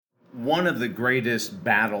One of the greatest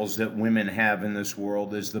battles that women have in this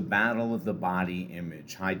world is the battle of the body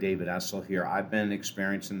image. Hi, David Essel here. I've been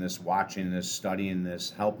experiencing this, watching this, studying this,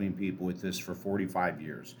 helping people with this for 45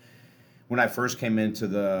 years. When I first came into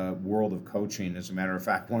the world of coaching, as a matter of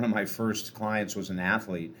fact, one of my first clients was an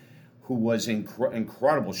athlete who was in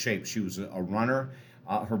incredible shape. She was a runner.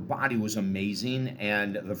 Her body was amazing.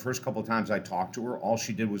 And the first couple of times I talked to her, all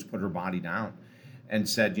she did was put her body down and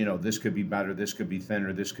said, you know, this could be better, this could be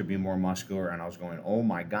thinner, this could be more muscular. And I was going, oh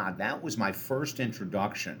my God, that was my first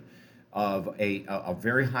introduction of a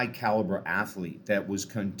very high caliber athlete that was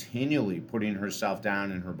continually putting herself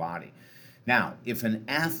down in her body. Now, if an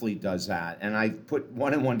athlete does that, and I put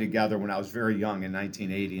one and one together when I was very young in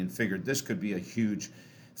 1980 and figured this could be a huge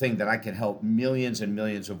thing that I could help millions and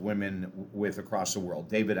millions of women with across the world.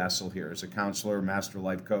 David Essel here is a counselor, master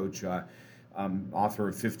life coach, author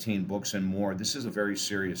of 15 books and more. This is a very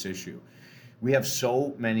serious issue. We have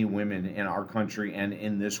so many women in our country and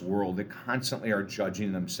in this world that constantly are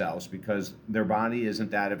judging themselves because their body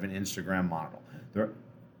isn't that of an Instagram model.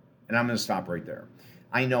 And I'm going to stop right there.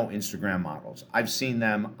 I know Instagram models. I've seen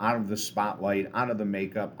them out of the spotlight, out of the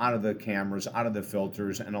makeup, out of the cameras, out of the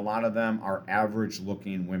filters, and a lot of them are average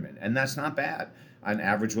looking women. And that's not bad. An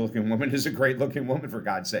average looking woman is a great looking woman, for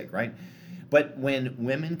God's sake, right? But when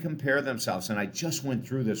women compare themselves, and I just went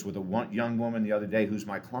through this with a young woman the other day who's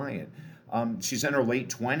my client. She's in her late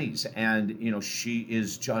 20s, and she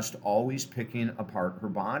is just always picking apart her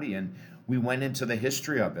body. And we went into the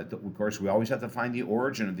history of it. Of course, we always have to find the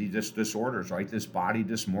origin of these disorders, right? This body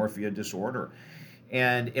dysmorphia disorder.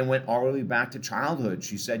 And it went all the way back to childhood.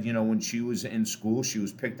 She said, when she was in school, she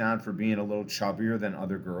was picked on for being a little chubbier than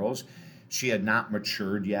other girls. She had not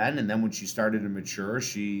matured yet, and then when she started to mature,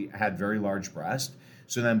 she had very large breasts.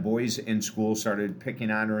 So then boys in school started picking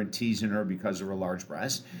on her and teasing her because of her large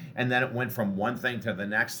breasts. And then it went from one thing to the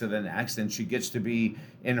next, and she gets to be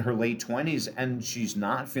in her late 20s, and she's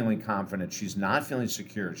not feeling confident. She's not feeling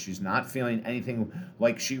secure. She's not feeling anything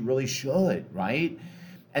like she really should, right?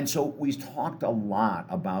 And so we talked a lot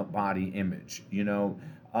about body image,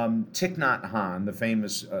 Thich Nhat Hanh, the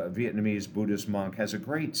famous Vietnamese Buddhist monk, has a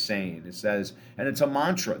great saying. It says, and it's a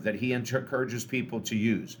mantra that he encourages people to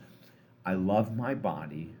use: I love my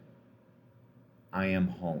body, I am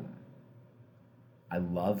home. I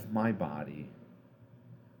love my body,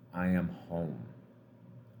 I am home.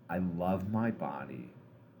 I love my body,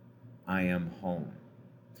 I am home.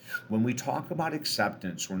 When we talk about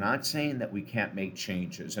acceptance, we're not saying that we can't make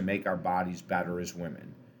changes and make our bodies better as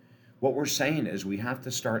women. What we're saying is we have to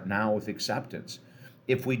start now with acceptance.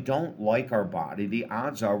 If we don't like our body, the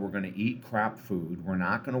odds are we're going to eat crap food, we're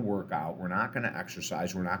not going to work out, we're not going to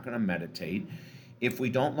exercise, we're not going to meditate. If we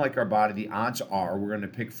don't like our body, the odds are we're going to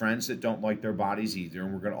pick friends that don't like their bodies either,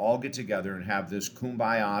 and we're going to all get together and have this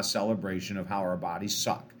kumbaya celebration of how our bodies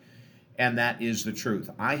suck. And that is the truth.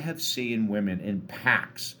 I have seen women in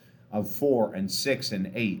packs of 4 and 6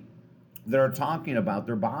 and 8 that are talking about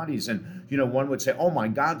their bodies. And, one would say, oh my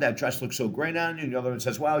God, that dress looks so great on you. And the other one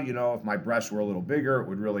says, well, if my breasts were a little bigger, it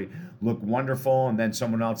would really look wonderful. And then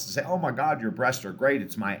someone else would say, oh my God, your breasts are great.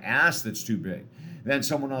 It's my ass that's too big. And then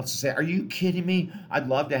someone else would say, are you kidding me? I'd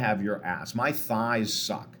love to have your ass. My thighs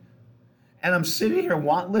suck. And I'm sitting here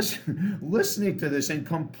listening to this in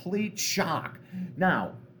complete shock.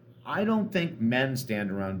 Now, I don't think men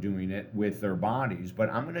stand around doing it with their bodies, but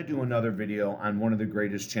I'm going to do another video on one of the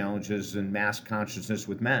greatest challenges in mass consciousness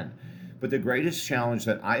with men. But the greatest challenge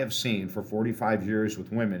that I have seen for 45 years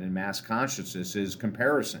with women in mass consciousness is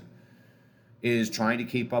comparison, is trying to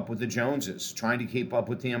keep up with the Joneses, trying to keep up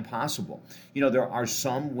with the impossible. There are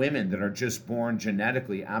some women that are just born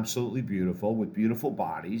genetically absolutely beautiful with beautiful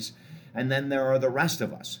bodies, and then there are the rest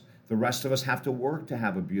of us. The rest of us have to work to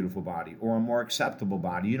have a beautiful body or a more acceptable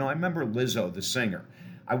body. I remember Lizzo, the singer.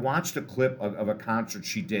 I watched a clip of a concert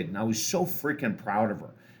she did, and I was so freaking proud of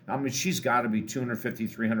her. I mean, she's got to be 250,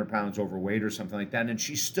 300 pounds overweight or something like that. And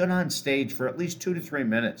she stood on stage for at least 2 to 3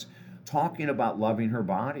 minutes talking about loving her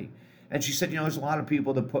body. And she said, there's a lot of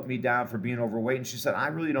people that put me down for being overweight. And she said, I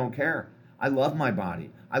really don't care. I love my body.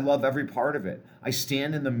 I love every part of it. I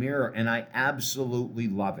stand in the mirror and I absolutely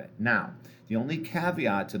love it. Now, the only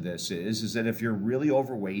caveat to this is that if you're really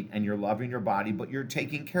overweight and you're loving your body, but you're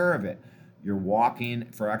taking care of it, you're walking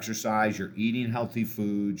for exercise, you're eating healthy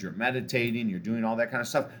foods, you're meditating, you're doing all that kind of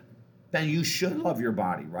stuff, then you should love your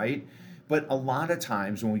body, right? But a lot of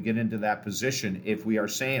times when we get into that position, if we are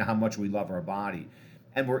saying how much we love our body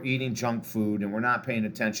and we're eating junk food and we're not paying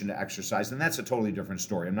attention to exercise, then that's a totally different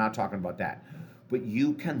story. I'm not talking about that. But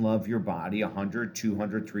you can love your body 100,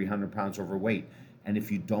 200, 300 pounds overweight. And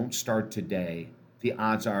if you don't start today, the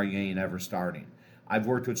odds are you ain't ever starting. I've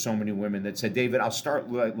worked with so many women that said, David, I'll start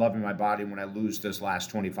loving my body when I lose this last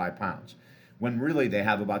 25 pounds. When really they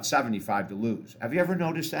have about 75 to lose. Have you ever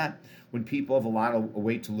noticed that? When people have a lot of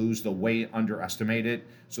weight to lose, they'll way underestimate it.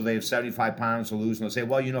 So they have 75 pounds to lose, and they'll say,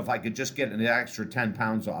 well, if I could just get an extra 10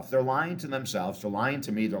 pounds off. They're lying to themselves. They're lying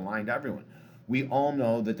to me. They're lying to everyone. We all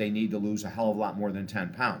know that they need to lose a hell of a lot more than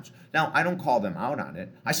 10 pounds. Now, I don't call them out on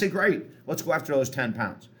it. I say, great, let's go after those 10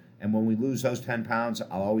 pounds. And when we lose those 10 pounds,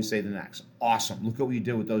 I'll always say the next. Awesome. Look what we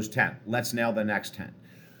did with those 10. Let's nail the next 10.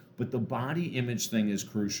 But the body image thing is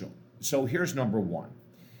crucial. So here's number one.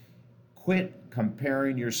 Quit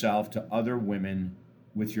comparing yourself to other women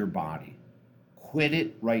with your body. Quit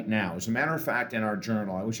it right now. As a matter of fact, in our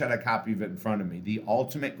journal, I wish I had a copy of it in front of me, the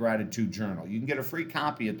Ultimate Gratitude Journal. You can get a free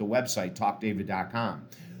copy at the website, talkdavid.com.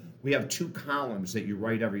 We have 2 columns that you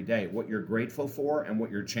write every day, what you're grateful for and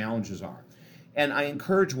what your challenges are. And I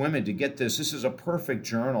encourage women to get this. This is a perfect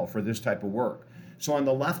journal for this type of work. So on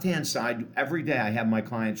the left-hand side, every day I have my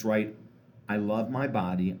clients write, I love my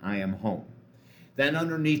body, I am home. Then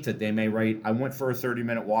underneath it, they may write, I went for a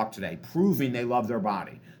 30-minute walk today, proving they love their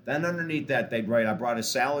body. Then underneath that, they'd write, I brought a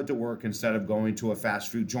salad to work instead of going to a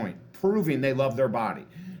fast food joint, proving they love their body.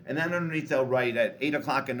 And then underneath, they'll write, at 8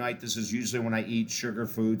 o'clock at night, this is usually when I eat sugar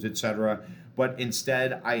foods, etc., but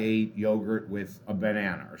instead I ate yogurt with a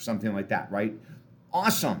banana or something like that, right?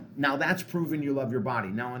 Awesome. Now that's proving you love your body.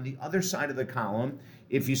 Now on the other side of the column,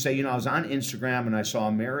 if you say, I was on Instagram and I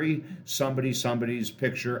saw Mary somebody's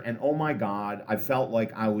picture, and oh my God, I felt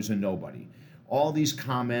like I was a nobody. All these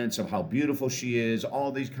comments of how beautiful she is,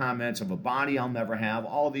 all these comments of a body I'll never have,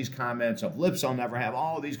 all these comments of lips I'll never have,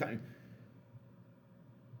 all these kind.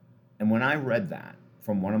 And when I read that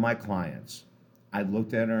from one of my clients, I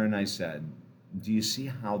looked at her and I said, do you see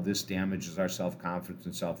how this damages our self-confidence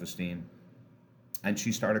and self-esteem? And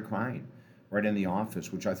she started crying right in the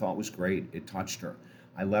office, which I thought was great. It touched her.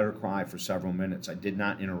 I let her cry for several minutes. I did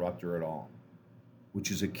not interrupt her at all,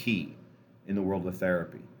 which is a key in the world of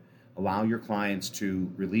therapy. Allow your clients to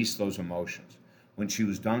release those emotions. When she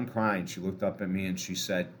was done crying, she looked up at me and she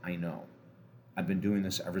said, I know. I've been doing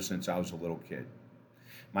this ever since I was a little kid.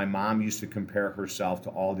 My mom used to compare herself to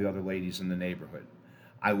all the other ladies in the neighborhood.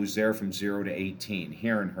 I was there from 0 to 18,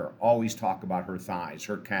 hearing her always talk about her thighs,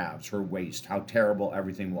 her calves, her waist, how terrible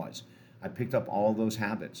everything was. I picked up all those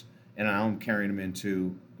habits, and now I'm carrying them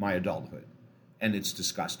into my adulthood, and it's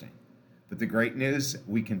disgusting. But the great news,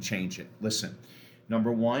 we can change it. Listen,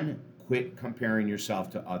 number one, quit comparing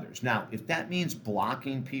yourself to others. Now, if that means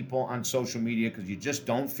blocking people on social media because you just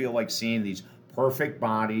don't feel like seeing these perfect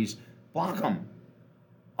bodies, block them.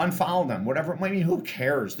 Unfollow them, whatever it might mean. Who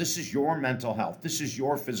cares? This is your mental health. This is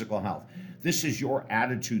your physical health. This is your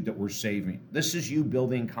attitude that we're saving. This is you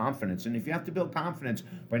building confidence. And if you have to build confidence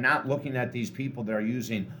by not looking at these people that are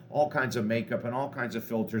using all kinds of makeup and all kinds of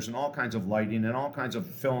filters and all kinds of lighting and all kinds of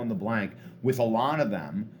fill in the blank, with a lot of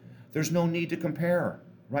them, there's no need to compare,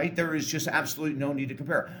 right? There is just absolutely no need to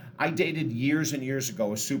compare. I dated years and years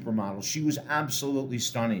ago a supermodel. She was absolutely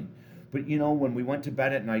stunning. But when we went to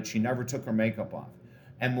bed at night, she never took her makeup off.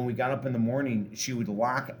 And when we got up in the morning, she would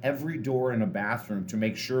lock every door in a bathroom to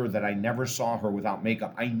make sure that I never saw her without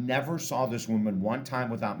makeup. I never saw this woman one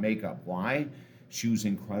time without makeup. Why? She was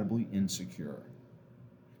incredibly insecure.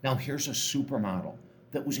 Now, here's a supermodel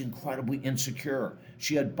that was incredibly insecure.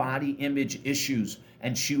 She had body image issues,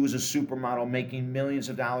 and she was a supermodel making millions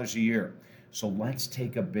of dollars a year. So let's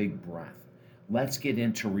take a big breath. Let's get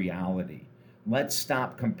into reality. Let's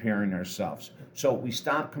stop comparing ourselves. So we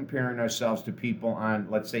stop comparing ourselves to people on,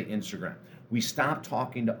 let's say, Instagram. We stop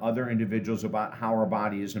talking to other individuals about how our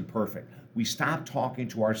body isn't perfect. We stop talking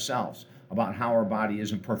to ourselves about how our body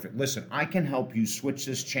isn't perfect. Listen, I can help you switch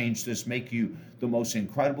this, change this, make you the most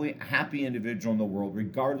incredibly happy individual in the world,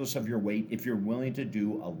 regardless of your weight, if you're willing to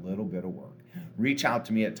do a little bit of work. Reach out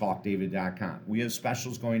to me at talkdavid.com. We have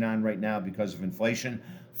specials going on right now because of inflation.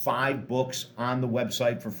 5 books on the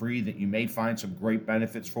website for free that you may find some great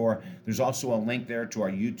benefits for. There's also a link there to our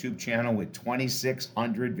YouTube channel with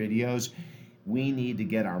 2,600 videos. We need to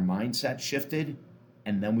get our mindset shifted,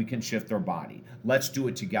 and then we can shift our body. Let's do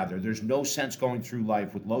it together. There's no sense going through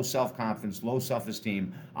life with low self-confidence, low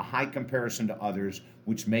self-esteem, a high comparison to others,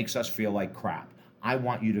 which makes us feel like crap. I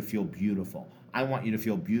want you to feel beautiful. I want you to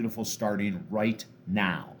feel beautiful starting right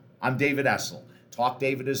now. I'm David Essel. Talk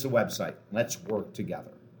David is the website. Let's work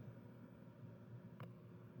together.